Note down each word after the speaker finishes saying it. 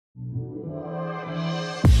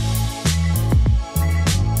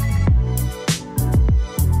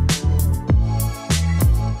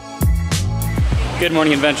Good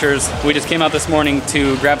morning, adventurers. We just came out this morning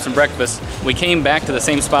to grab some breakfast. We came back to the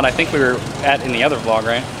same spot I think we were at in the other vlog,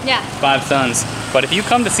 right? Yeah. Five Suns. But if you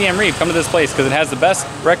come to Siem Reap, come to this place because it has the best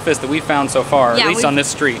breakfast that we've found so far, at least on this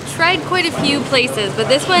street. Tried quite a few places, but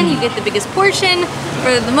this one you get the biggest portion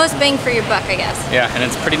for the most bang for your buck, I guess. Yeah, and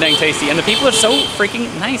it's pretty dang tasty. And the people are so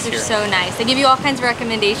freaking nice here. They're so nice. They give you all kinds of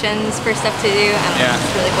recommendations for stuff to do. Yeah.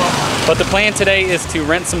 It's really cool. But the plan today is to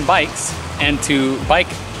rent some bikes and to bike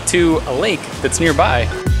to a lake that's nearby.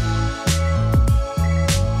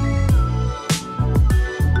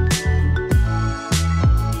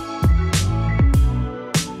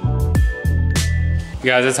 You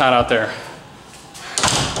guys, it's hot out there.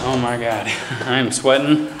 Oh my God, I'm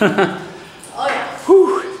sweating. Oh yeah.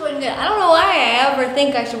 Whew. Sweating good. I don't know why I ever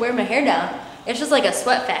think I should wear my hair down. It's just like a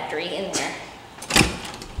sweat factory in there.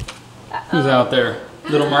 Who's out there?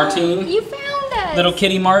 Little Martine? You found us. Little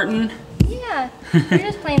Kitty Martin? Yeah. We're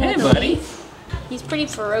just playing with Hey, buddy. He's pretty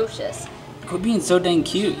ferocious. Quit being so dang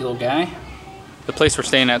cute, little guy. The place we're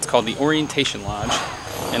staying at is called the Orientation Lodge.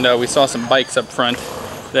 And we saw some bikes up front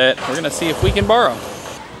that we're gonna see if we can borrow.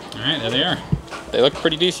 All right, there they are. They look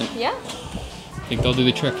pretty decent. Yeah. I think they'll do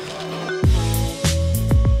the trick.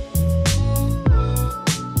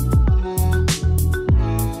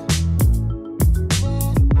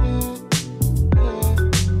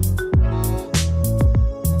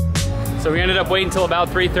 So we ended up waiting until about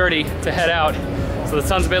 3:30 to head out. So the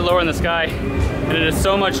sun's a bit lower in the sky, and it is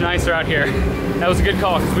so much nicer out here. That was a good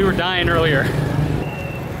call because we were dying earlier.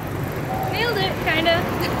 Nailed it, kinda.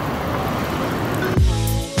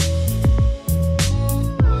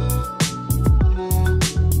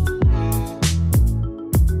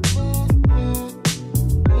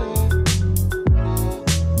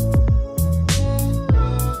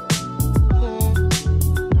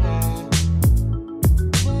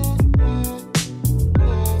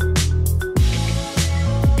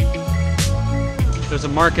 There's a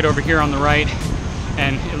market over here on the right,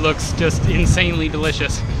 and it looks just insanely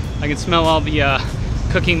delicious. I can smell all the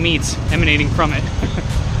cooking meats emanating from it.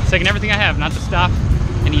 It's taking everything I have not to stop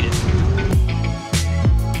and eat it.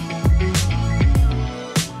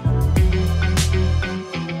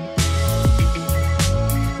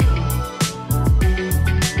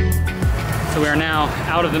 So we are now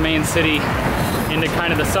out of the main city into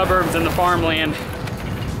kind of the suburbs and the farmland.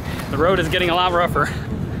 The road is getting a lot rougher,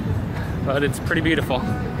 but it's pretty beautiful.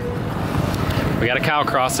 We got a cow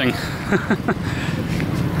crossing.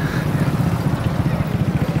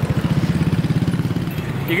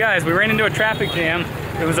 You guys, we ran into a traffic jam.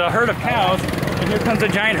 It was a herd of cows, and here comes a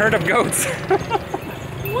giant herd of goats.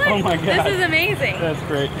 What? Oh my God. This is amazing. That's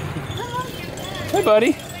great. Hey,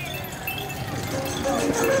 buddy.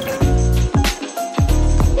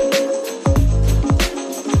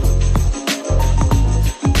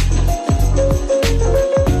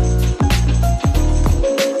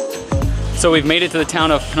 So we've made it to the town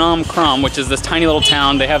of Phnom Krom, which is this tiny little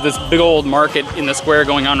town. They have this big old market in the square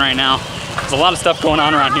going on right now. There's a lot of stuff going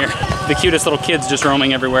on around here. The cutest little kids just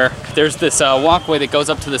roaming everywhere. There's this walkway that goes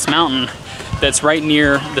up to this mountain that's right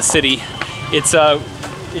near the city. Was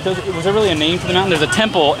there really a name for the mountain? There's a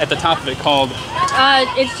temple at the top of it called...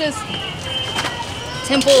 It's just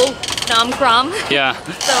Temple Phnom Krom. Yeah.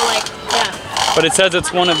 So like, yeah. But it says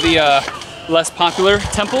it's one of the less popular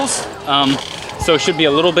temples. So it should be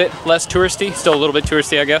a little bit less touristy. Still a little bit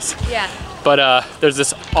touristy, I guess. Yeah. But there's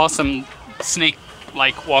this awesome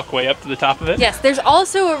snake-like walkway up to the top of it. Yes, there's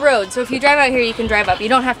also a road. So if you drive out here, you can drive up. You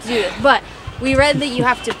don't have to do this. But we read that you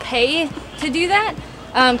have to pay to do that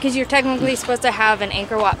because you're technically supposed to have an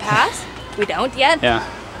Angkor Wat pass. We don't yet. Yeah.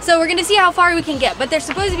 So we're going to see how far we can get. But there's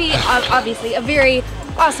supposed to be, obviously, a very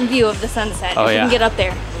awesome view of the sunset. Oh, if you yeah. can get up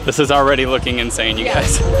there. This is already looking insane, you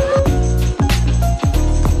guys.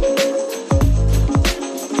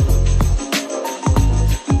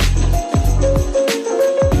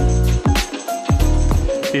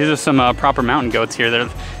 These are some proper mountain goats here. They're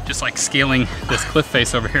just like scaling this cliff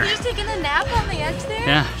face over here. You're just taking a nap on the edge there?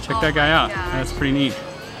 Yeah, check that guy out. Gosh. That's pretty neat.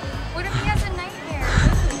 What if he has a nightmare?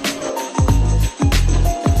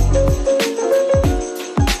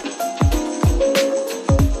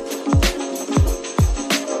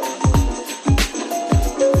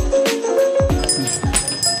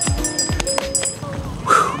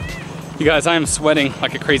 You guys, I am sweating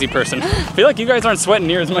like a crazy person. I feel like you guys aren't sweating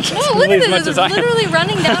near as much as, Oh, look at this. as I am. It's literally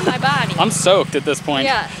running down my body. I'm soaked at this point.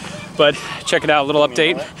 Yeah. But check it out, a little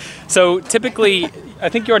update. So typically, I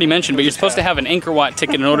think you already mentioned, but you're supposed to have an Angkor Wat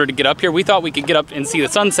ticket in order to get up here. We thought we could get up and see the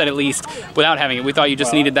sunset at least without having it. We thought you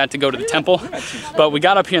just needed that to go to the temple. But we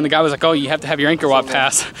got up here and the guy was like, oh, you have to have your Angkor Wat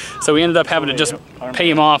pass. So we ended up having to just pay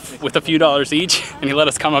him off with a few dollars each, and he let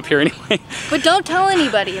us come up here anyway. But don't tell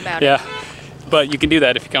anybody about it. Yeah, but you can do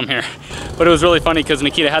that if you come here. But it was really funny because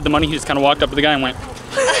Nikita had the money. He just kind of walked up to the guy and went,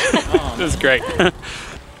 it was great.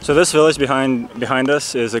 So this village behind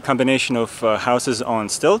us is a combination of houses on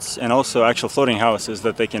stilts and also actual floating houses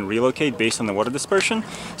that they can relocate based on the water dispersion.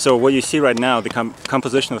 So what you see right now, the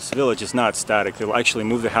composition of this village is not static. They'll actually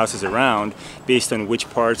move the houses around based on which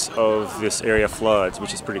parts of this area floods,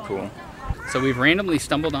 which is pretty cool. So we've randomly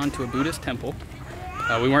stumbled onto a Buddhist temple.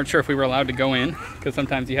 We weren't sure if we were allowed to go in because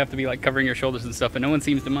sometimes you have to be like covering your shoulders and stuff, but no one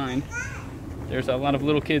seems to mind. There's a lot of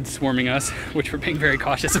little kids swarming us, which we're being very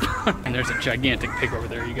cautious about. And there's a gigantic pig over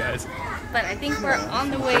there, you guys. But I think we're on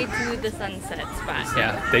the way to the sunset spot.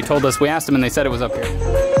 Yeah, they told us, we asked them and they said it was up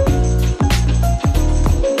here.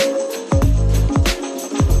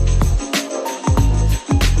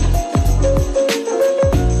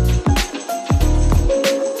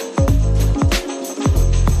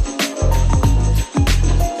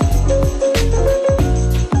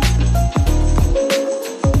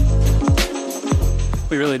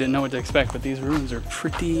 We really didn't know what to expect, but these rooms are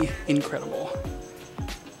pretty incredible.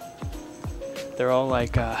 They're all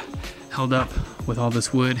like held up with all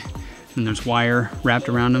this wood, and there's wire wrapped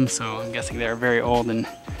around them, so I'm guessing they're very old and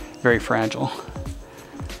very fragile.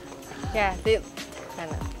 Yeah, I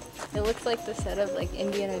don't know. It looks like the set of like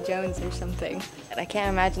Indiana Jones or something. And I can't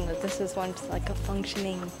imagine that this was once like a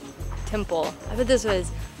functioning temple. I bet this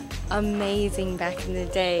was amazing back in the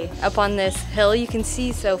day. Up on this hill you can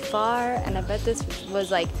see so far, and I bet this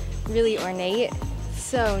was like really ornate.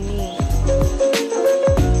 So neat.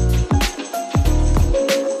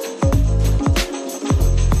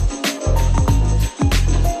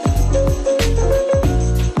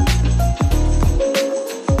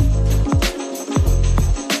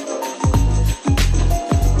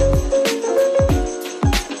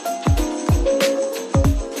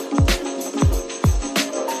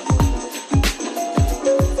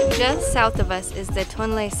 Just south of us is the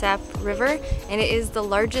Tonle Sap River, and it is the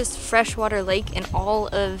largest freshwater lake in all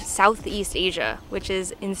of Southeast Asia, which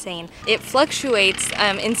is insane. It fluctuates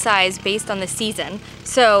in size based on the season.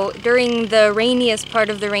 So during the rainiest part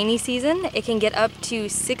of the rainy season, it can get up to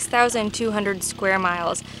 6,200 square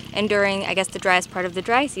miles. And during, I guess, the driest part of the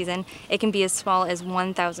dry season, it can be as small as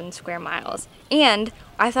 1,000 square miles. And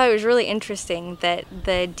I thought it was really interesting that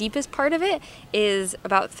the deepest part of it is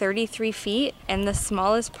about 33 feet, and the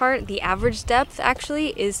smallest part, the average depth actually,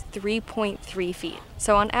 is 3.3 feet.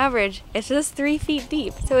 So on average, it's just 3 feet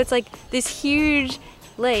deep. So it's like this huge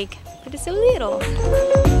lake, but it's so little.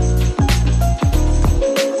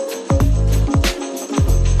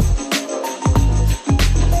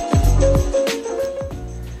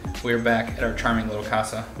 We're back at our charming little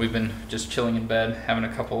casa. We've been just chilling in bed, having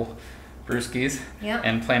a couple brewskis,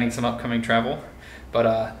 and planning some upcoming travel.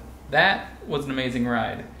 But that was an amazing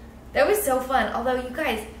ride. That was so fun. Although you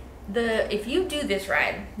guys, if you do this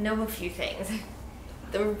ride, know a few things.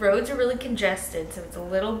 The roads are really congested, so it's a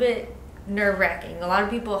little bit nerve-wracking. A lot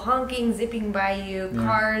of people honking, zipping by you,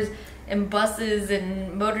 cars and buses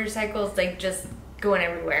and motorcycles, like just going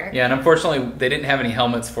everywhere. Yeah, and unfortunately they didn't have any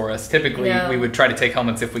helmets for us. Typically we would try to take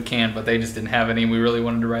helmets if we can, but they just didn't have any. We really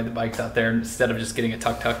wanted to ride the bikes out there instead of just getting a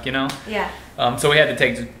tuk-tuk, you know? Yeah. So we had to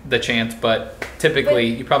take the chance, but typically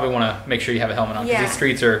you probably want to make sure you have a helmet on because these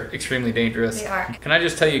streets are extremely dangerous. They are. Can I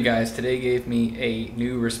just tell you guys, today gave me a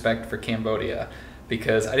new respect for Cambodia,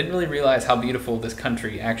 because I didn't really realize how beautiful this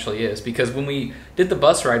country actually is. Because when we did the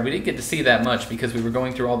bus ride, we didn't get to see that much because we were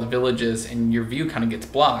going through all the villages and your view kind of gets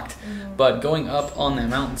blocked. But going up on that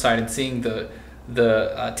mountainside and seeing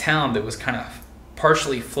the town that was kind of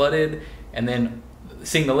partially flooded, and then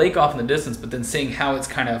seeing the lake off in the distance, but then seeing how it's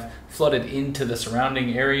kind of flooded into the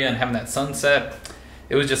surrounding area and having that sunset,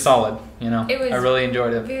 it was just solid, you know. I really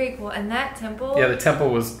enjoyed it. Very cool. And that temple. Yeah, the temple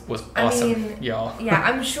was awesome, y'all. Yeah,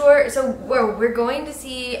 I'm sure. So we're going to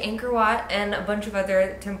see Angkor Wat and a bunch of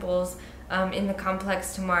other temples in the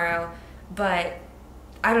complex tomorrow. But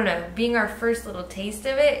I don't know, being our first little taste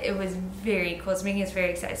of it, it was very cool. It's making us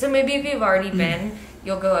very excited. So maybe if you've already been,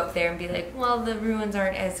 you'll go up there and be like, well, the ruins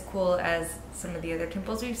aren't as cool as some of the other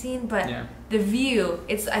temples we've seen, but the view,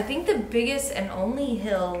 it's, I think, the biggest and only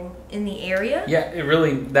hill in the area. Yeah, it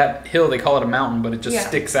really, that hill, they call it a mountain, but it just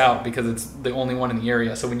sticks out because it's the only one in the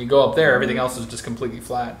area. So when you go up there, everything else is just completely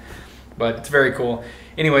flat. But it's very cool.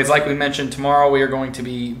 Anyways, like we mentioned, tomorrow we are going to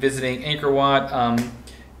be visiting Angkor Wat,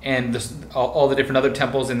 and all the different other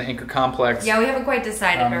temples in the Angkor complex. Yeah, we haven't quite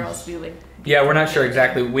decided, or else we would Yeah, we're not sure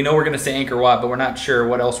exactly. We know we're going to see Angkor Wat, but we're not sure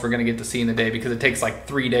what else we're going to get to see in the day because it takes like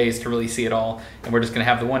 3 days to really see it all. And we're just going to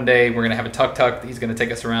have the one day. We're going to have a tuk-tuk. He's going to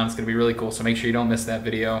take us around. It's going to be really cool. So make sure you don't miss that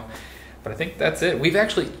video. But I think that's it. We've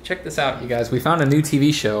actually, check this out, you guys. We found a new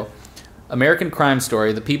TV show, American Crime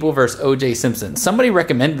Story, The People vs. O.J. Simpson. Somebody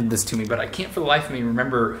recommended this to me, but I can't for the life of me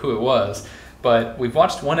remember who it was. But we've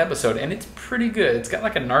watched one episode, and it's pretty good. It's got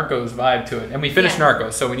like a Narcos vibe to it. And we finished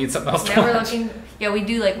Narcos, so we need something else to now watch. We're looking, we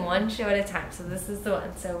do like one show at a time. So this is the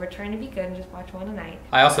one. So we're trying to be good and just watch one a night.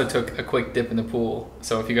 I also took a quick dip in the pool.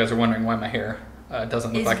 So if you guys are wondering why my hair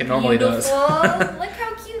doesn't look like it normally does. does. Look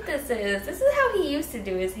how cute this is. This is how he used to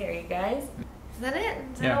do his hair, you guys. Is that it?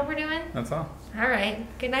 Is that all we're doing? That's all. All right.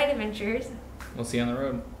 Good night, adventurers. We'll see you on the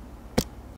road.